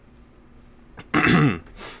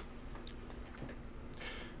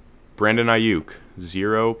Brandon Ayuk,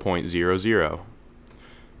 0.00.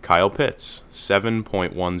 Kyle Pitts,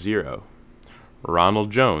 7.10. Ronald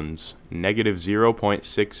Jones, negative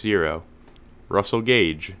 0.60. Russell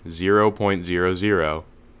Gage, 0.00.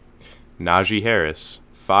 Najee Harris,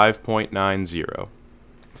 5.90.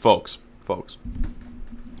 Folks,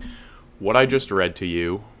 what I just read to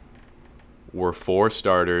you were 5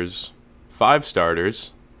 starters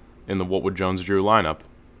in the What Would Jones Drew lineup.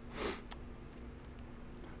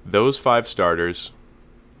 Those 5 starters,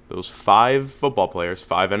 those 5 football players,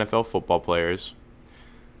 5 NFL football players,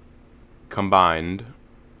 combined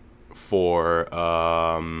for,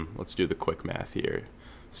 let's do the quick math here.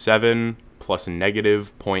 7 plus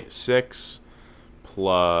negative 0.6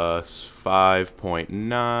 plus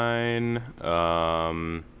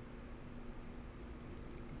 5.9,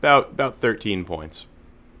 about 13 points.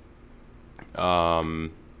 About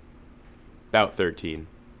 13.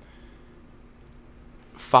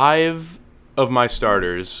 5 of my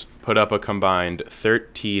starters put up a combined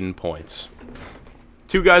 13 points.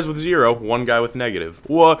 2 guys with 0, 1 guy with negative.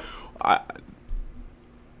 What?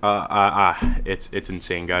 It's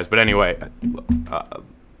insane, guys. But anyway,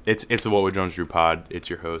 it's the What Would Jones Drew pod. It's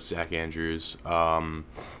your host, Zach Andrews.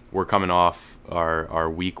 We're coming off our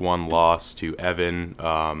week 1 loss to Evan,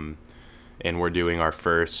 and we're doing our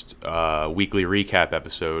first weekly recap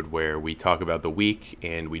episode where we talk about the week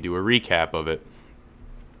and we do a recap of it.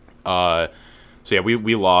 So yeah,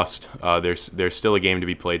 we lost. There's still a game to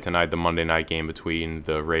be played tonight, the Monday night game between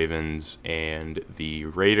the Ravens and the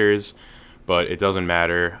Raiders, but it doesn't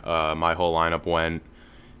matter. My whole lineup went.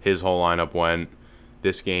 His whole lineup went.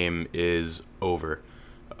 This game is over.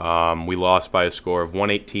 We lost by a score of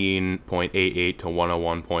 118.88 to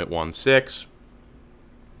 101.16,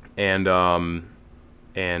 and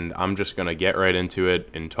I'm just gonna get right into it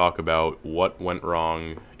and talk about what went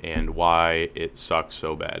wrong and why it sucks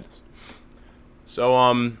so bad. So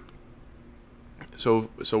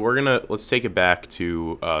let's take it back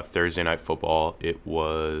to Thursday Night Football. It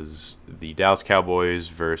was the Dallas Cowboys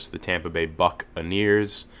versus the Tampa Bay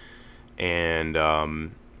Buccaneers, and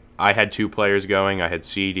I had 2 players going. I had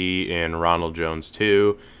CD and Ronald Jones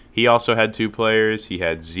too. He also had 2 players. He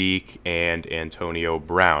had Zeke and Antonio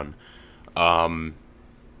Brown.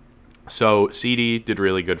 So CD did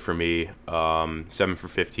really good for me. 7 for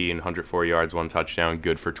 15, 104 yards, 1 touchdown,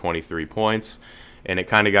 good for 23 points. And it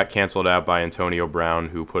kind of got canceled out by Antonio Brown,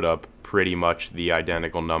 who put up pretty much the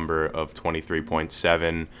identical number of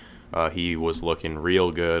 23.7. He was looking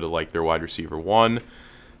real good, like their wide receiver 1.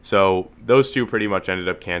 So those 2 pretty much ended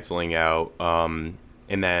up canceling out. And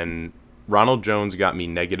then Ronald Jones got me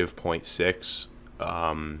negative 0.6.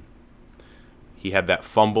 He had that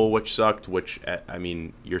fumble, which sucked, which, I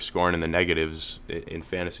mean, you're scoring in the negatives in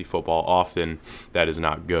fantasy football often. That is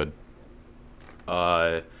not good.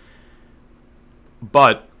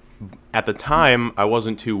 But at the time, I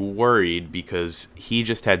wasn't too worried because he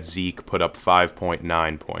just had Zeke put up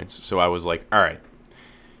 5.9 points. So I was like, all right,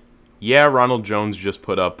 yeah, Ronald Jones just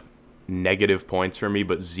put up negative points for me,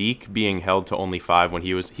 but Zeke being held to only 5 when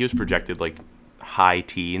he was projected like high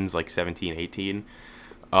teens, like 17, 18.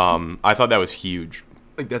 I thought that was huge.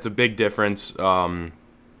 Like, that's a big difference. At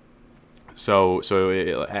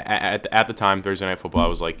the time, Thursday Night Football, I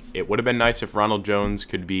was like, it would have been nice if Ronald Jones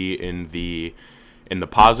could be in the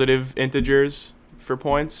positive integers for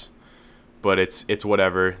points, but it's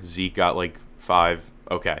whatever. Zeke got like 5.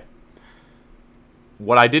 Okay.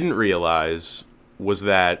 What I didn't realize was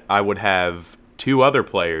that I would have 2 other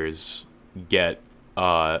players get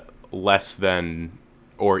less than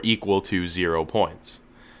or equal to 0 points.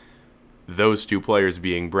 Those 2 players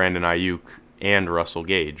being Brandon Ayuk and Russell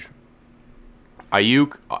Gage.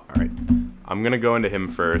 Ayuk, all right, I'm going to go into him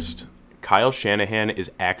first. Kyle Shanahan is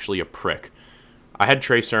actually a prick. I had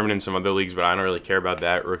Trey Sermon in some other leagues, but I don't really care about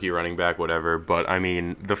that. Rookie running back, whatever. But, I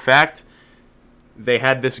mean, the fact they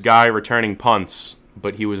had this guy returning punts,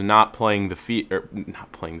 but he was not playing the field, or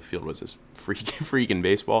not playing the field was this freaking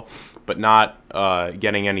baseball, but not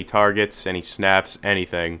getting any targets, any snaps,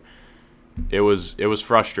 anything. It was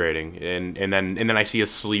frustrating. And then I see a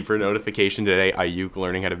sleeper notification today, Ayuk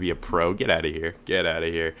learning how to be a pro. Get out of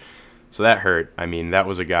here. So that hurt. I mean, that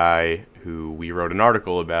was a guy who we wrote an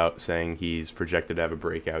article about saying he's projected to have a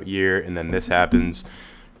breakout year, and then this happens.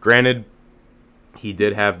 Granted, he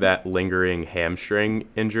did have that lingering hamstring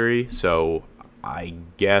injury, so I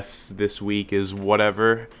guess this week is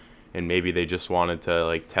whatever, and maybe they just wanted to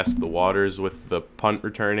like test the waters with the punt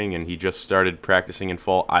returning, and he just started practicing in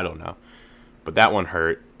fall. I don't know. But that one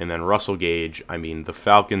hurt. And then Russell Gage, I mean, the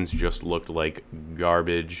Falcons just looked like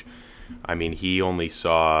garbage. I mean, he only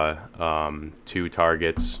saw 2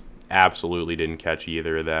 targets, absolutely didn't catch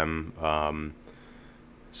either of them.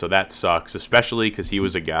 So that sucks, especially because he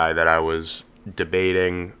was a guy that I was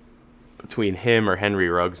debating between him or Henry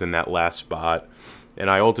Ruggs in that last spot. And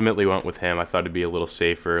I ultimately went with him. I thought it'd be a little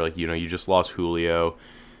safer. Like, you just lost Julio.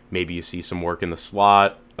 Maybe you see some work in the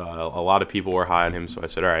slot. A lot of people were high on him, so I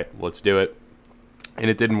said, all right, let's do it. And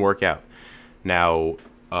it didn't work out. Now,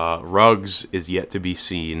 Ruggs is yet to be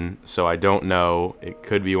seen, so I don't know. It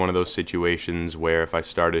could be one of those situations where if I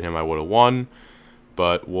started him, I would have won.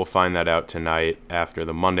 But we'll find that out tonight after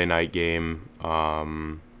the Monday night game.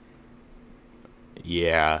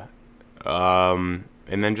 Yeah.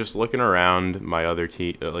 And then just looking around my other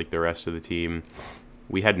team, like the rest of the team,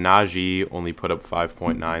 we had Najee only put up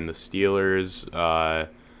 5.9. The Steelers,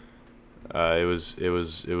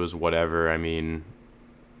 it was whatever. I mean,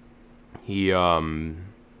 he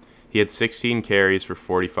had 16 carries for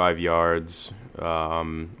 45 yards,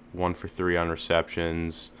 1 for 3 on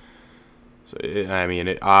receptions. So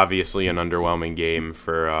it obviously an underwhelming game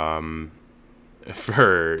for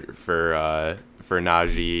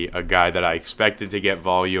Najee, a guy that I expected to get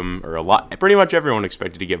volume, or pretty much everyone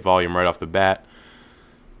expected to get volume right off the bat,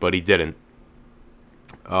 but he didn't.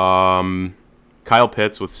 Kyle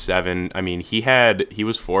Pitts with 7. I mean, he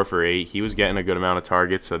was 4 for 8. He was getting a good amount of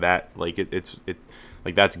targets, so that it's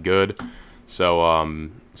that's good.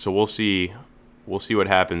 So we'll see what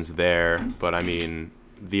happens there. But I mean,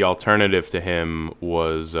 the alternative to him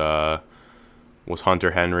was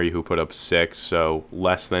Hunter Henry, who put up 6, so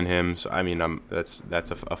less than him. So I mean, that's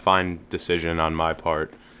a fine decision on my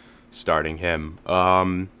part, starting him.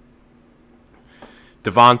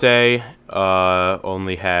 Devontae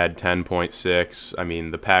only had 10.6. I mean,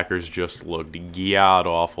 the Packers just looked god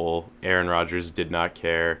awful. Aaron Rodgers did not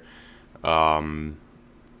care.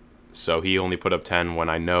 So he only put up 10 when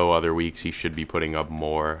I know other weeks he should be putting up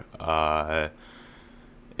more.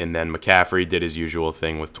 And then McCaffrey did his usual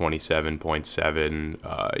thing with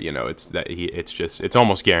 27.7. It's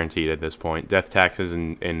almost guaranteed at this point. Death taxes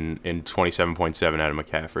in 27.7 out of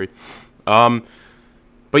McCaffrey.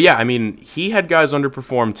 But yeah, I mean, he had guys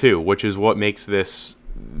underperform too, which is what makes this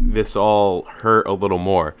all hurt a little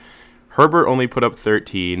more. Herbert only put up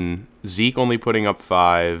 13, Zeke only putting up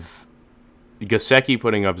 5, Gesicki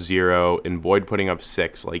putting up 0, and Boyd putting up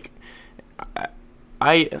 6. Like,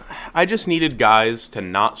 I just needed guys to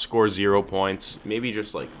not score 0 points, maybe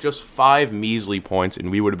just 5 measly points, and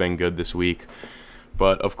we would have been good this week.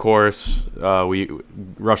 But of course,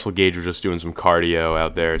 Russell Gage was just doing some cardio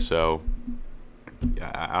out there, so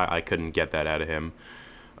I couldn't get that out of him.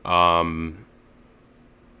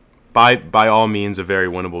 By all means, a very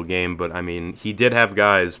winnable game, but I mean, he did have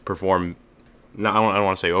guys perform. I don't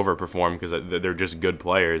want to say overperform because they're just good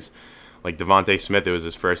players. Like Devontae Smith, it was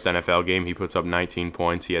his first NFL game. He puts up 19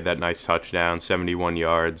 points. He had that nice touchdown, 71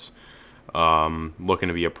 yards. Looking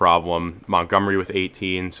to be a problem. Montgomery with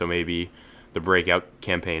 18, so maybe the breakout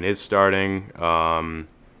campaign is starting.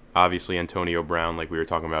 Obviously, Antonio Brown, like we were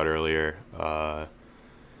talking about earlier,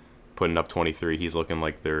 putting up 23. He's looking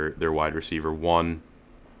like their wide receiver 1.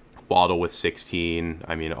 Waddle with 16.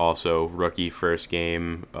 I mean, also rookie first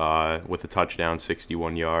game with a touchdown,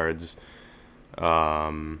 61 yards.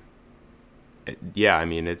 Yeah, I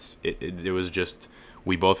mean, it was just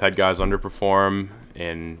we both had guys underperform,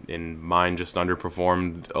 and mine just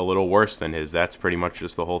underperformed a little worse than his. That's pretty much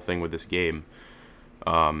just the whole thing with this game.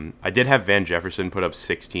 I did have Van Jefferson put up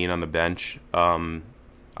 16 on the bench.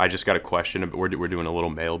 I just got a question. We're doing a little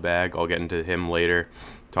mailbag. I'll get into him later,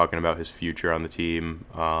 talking about his future on the team.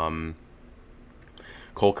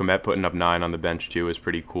 Cole Kmet putting up 9 on the bench too is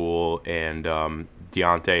pretty cool, and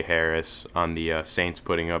Deontay Harris on the Saints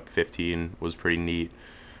putting up 15 was pretty neat.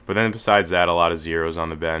 But then besides that, a lot of zeros on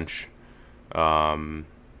the bench. I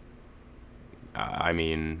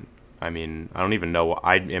mean, I don't even know.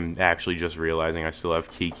 I am actually just realizing I still have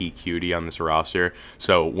Kiki Cutie on this roster.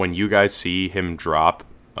 So when you guys see him drop,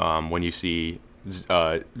 when you see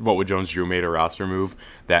What Would Jones Drew made a roster move,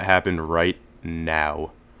 that happened right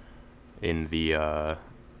now in the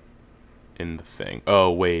thing. Oh,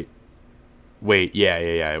 wait, yeah,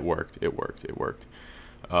 it worked.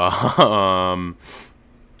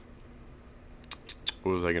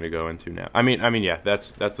 What was I going to go into now? I mean, yeah,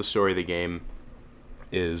 that's the story of the game.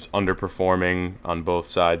 Is underperforming on both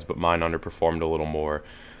sides, but mine underperformed a little more.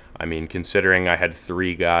 I mean, considering I had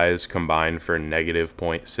 3 guys combined for negative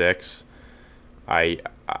 0.6, I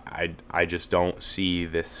just don't see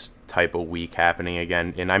this type of week happening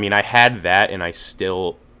again. And I mean, I had that, and I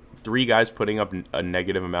still 3 guys putting up a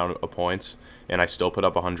negative amount of points, and I still put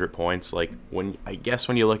up 100 points. Like, when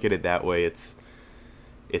you look at it that way, it's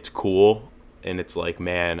cool. and it's like,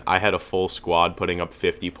 man, I had a full squad putting up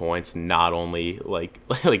 50 points, not only like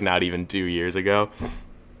like not even 2 years ago.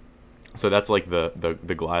 So that's like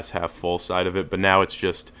the glass half full side of it. But now it's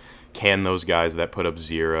just, can those guys that put up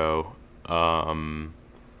 0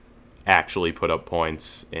 actually put up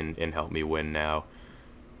points and help me win now?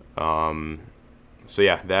 So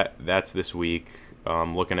yeah, that's this week.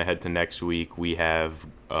 Looking ahead to next week, we have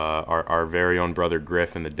our very own brother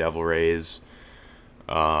Griff and the Devil Rays,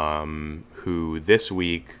 who this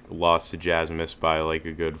week lost to Jasmus by like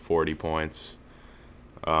a good 40 points.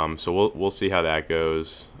 So we'll see how that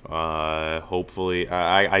goes. Hopefully,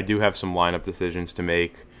 I do have some lineup decisions to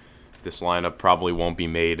make. This lineup probably won't be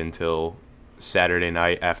made until Saturday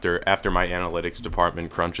night after my analytics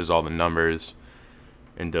department crunches all the numbers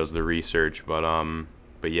and does the research. But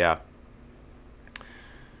yeah.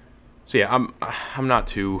 So yeah, I'm not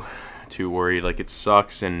too worried. Like, it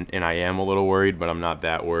sucks, and I am a little worried, but I'm not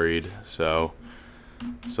that worried. So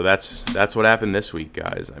that's what happened this week,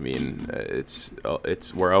 guys. I mean, we're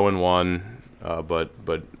 0-1,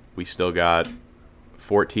 but we still got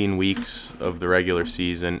 14 weeks of the regular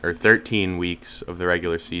season, or 13 weeks of the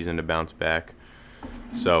regular season to bounce back.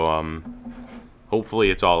 So hopefully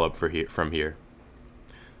it's all up from here.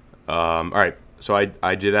 All right. So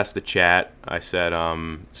I did ask the chat. I said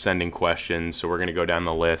sending questions. So we're gonna go down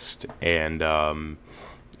the list and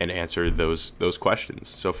answer those questions.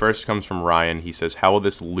 So first comes from Ryan. He says, "How will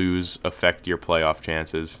this lose affect your playoff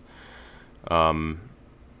chances?" And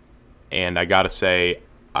I gotta say,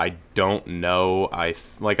 I don't know.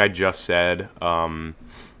 Like I just said, I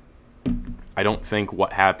don't think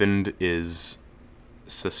what happened is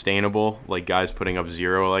sustainable. Like, guys putting up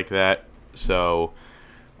 0 like that. So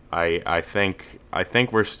I think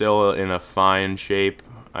we're still in a fine shape.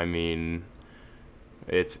 I mean,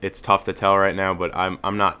 it's tough to tell right now, but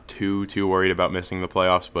I'm not too worried about missing the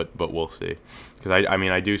playoffs, but we'll see. Because I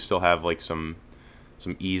mean, I do still have like some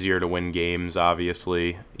easier to win games,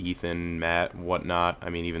 obviously. Ethan, Matt, whatnot. I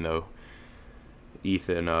mean, even though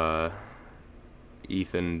Ethan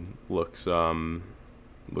looks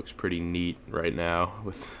pretty neat right now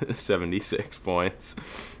with 76 points.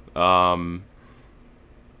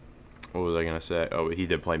 What was I gonna say? Oh, he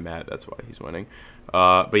did play Matt. That's why he's winning.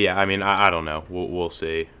 But yeah, I mean, I don't know. We'll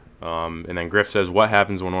see. And then Griff says, "What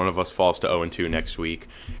happens when one of us falls to 0-2 next week?"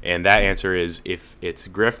 And that answer is, if it's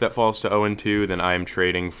Griff that falls to 0-2, then I am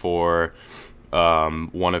trading for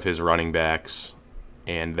one of his running backs,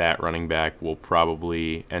 and that running back will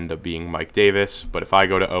probably end up being Mike Davis. But if I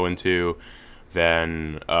go to 0-2,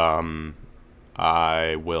 then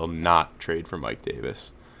I will not trade for Mike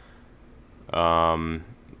Davis.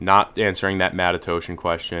 Not answering that Matatoshin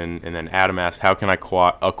question. And then Adam asked, "How can I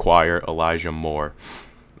acquire Elijah Moore?"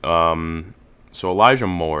 So Elijah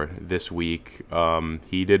Moore this week,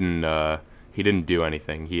 he didn't do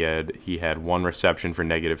anything. He had 1 reception for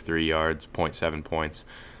 -3 yards, 0.7 points.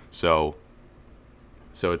 So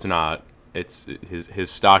it's his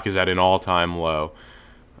stock is at an all-time low.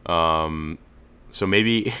 So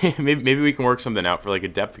maybe we can work something out for like a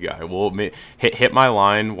depth guy. We'll hit my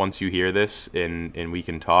line once you hear this, and we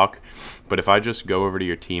can talk. But if I just go over to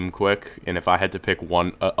your team quick, and if I had to pick a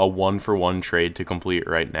 1-for-1 trade to complete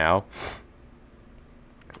right now,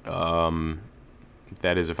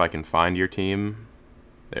 that is, if I can find your team.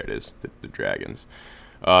 There it is, the Dragons.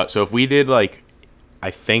 So if we did I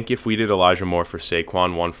think if we did Elijah Moore for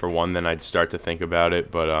Saquon 1-for-1, then I'd start to think about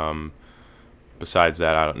it. But besides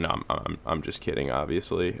that, I don't know. I'm just kidding,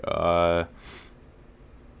 obviously.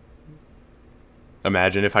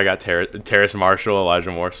 Imagine if I got Terrace Marshall, Elijah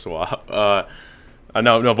Moore swap. No,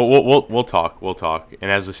 but we'll talk. We'll talk. And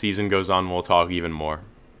as the season goes on, we'll talk even more.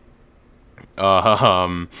 Do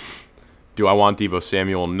I want Deebo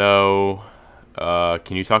Samuel? No.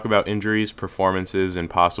 Can you talk about injuries, performances, and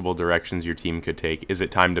possible directions your team could take? Is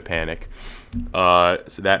it time to panic? So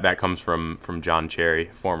that comes from John Cherry,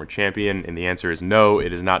 former champion, and the answer is no.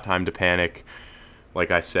 It is not time to panic.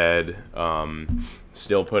 Like I said,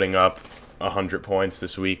 still putting up 100 points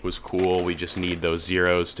this week was cool. We just need those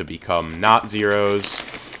zeros to become not zeros,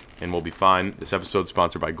 and we'll be fine. This episode is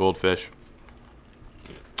sponsored by Goldfish.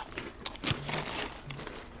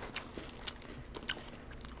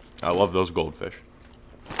 I love those goldfish.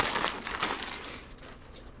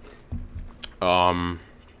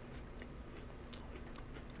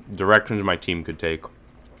 Directions my team could take.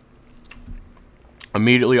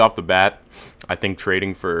 Immediately off the bat, I think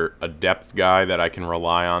trading for a depth guy that I can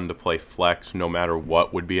rely on to play flex no matter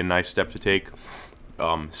what would be a nice step to take.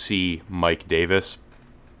 See Mike Davis.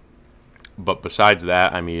 But besides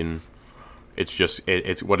that, I mean, it's just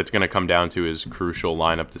it's what it's going to come down to is crucial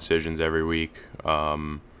lineup decisions every week.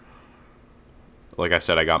 like I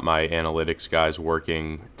said, I got my analytics guys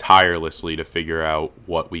working tirelessly to figure out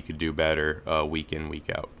what we could do better week in, week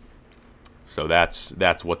out. So that's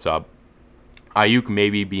what's up. Ayuk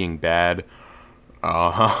maybe being bad,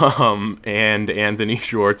 and Anthony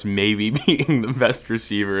Schwartz maybe being the best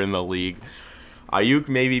receiver in the league. Ayuk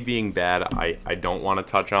maybe being bad, I don't want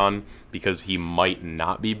to touch on because he might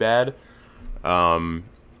not be bad.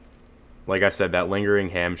 Like I said, that lingering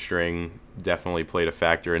hamstring definitely played a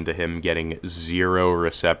factor into him getting 0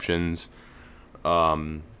 receptions.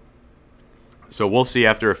 So we'll see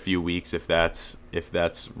after a few weeks if that's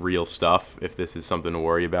real stuff, if this is something to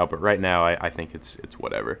worry about. But right now, I think it's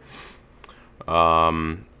whatever.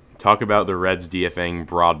 Talk about the Reds DFAing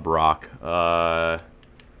Broad Brock.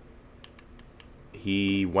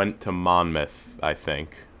 He went to Monmouth, I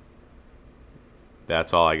think.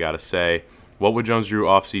 That's all I gotta say. What would Jones Drew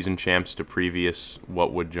off-season champs to previous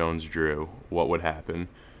What Would Jones Drew? What would happen?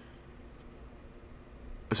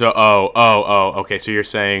 So, okay. So you're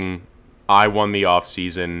saying I won the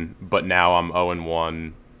off-season, but now I'm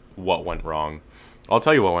 0-1. What went wrong? I'll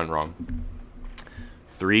tell you what went wrong.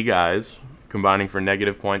 3 guys combining for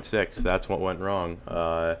 -0.6. That's what went wrong.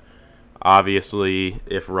 Obviously,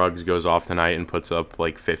 if Ruggs goes off tonight and puts up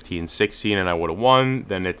like 15, 16 and I would have won,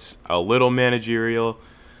 then it's a little managerial.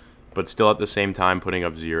 But still at the same time, putting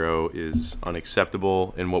up 0 is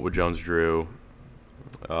unacceptable in What Would Jones Drew.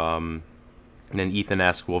 And then Ethan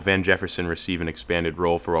asks, will Van Jefferson receive an expanded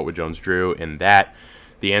role for What Would Jones Drew? And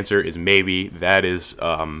the answer is maybe. That is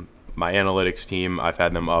my analytics team. I've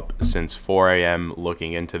had them up since 4 a.m.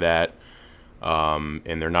 looking into that.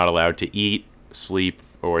 And they're not allowed to eat, sleep,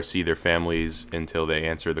 or see their families until they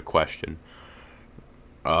answer the question.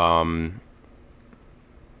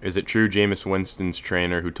 Is it true Jameis Winston's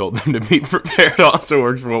trainer who told them to be prepared also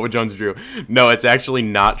works for What Would Jones Drew? No, it's actually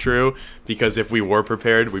not true, because if we were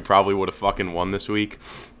prepared, we probably would have fucking won this week.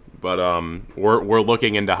 But we're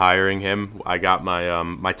looking into hiring him. I got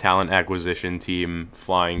my talent acquisition team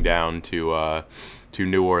flying down to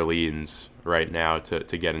New Orleans right now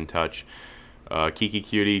to get in touch. Kiki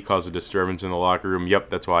Cutie caused a disturbance in the locker room. Yep,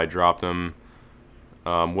 that's why I dropped him.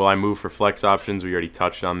 Will I move for flex options? We already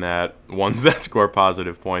touched on that. Ones that score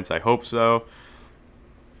positive points, I hope so.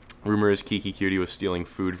 Rumor is Kiki Cutie was stealing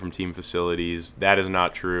food from team facilities. That is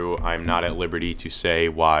not true. I'm not at liberty to say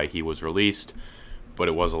why he was released, but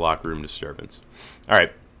it was a locker room disturbance. All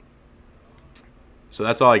right. So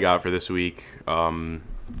that's all I got for this week. Be on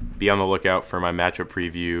the lookout for my matchup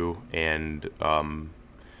preview and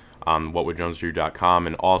on whatwouldjonesdrew.com,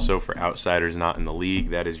 and also for outsiders not in the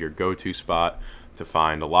league. That is your go-to spot to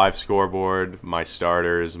find a live scoreboard, my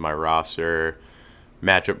starters, my roster,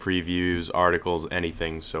 matchup previews, articles,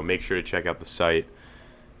 anything. So make sure to check out the site.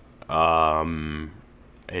 And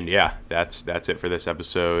yeah, that's it for this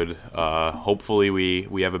episode. Hopefully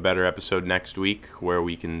we have a better episode next week where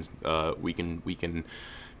we can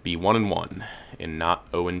be 1-1 and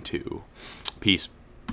not 0-2. Peace.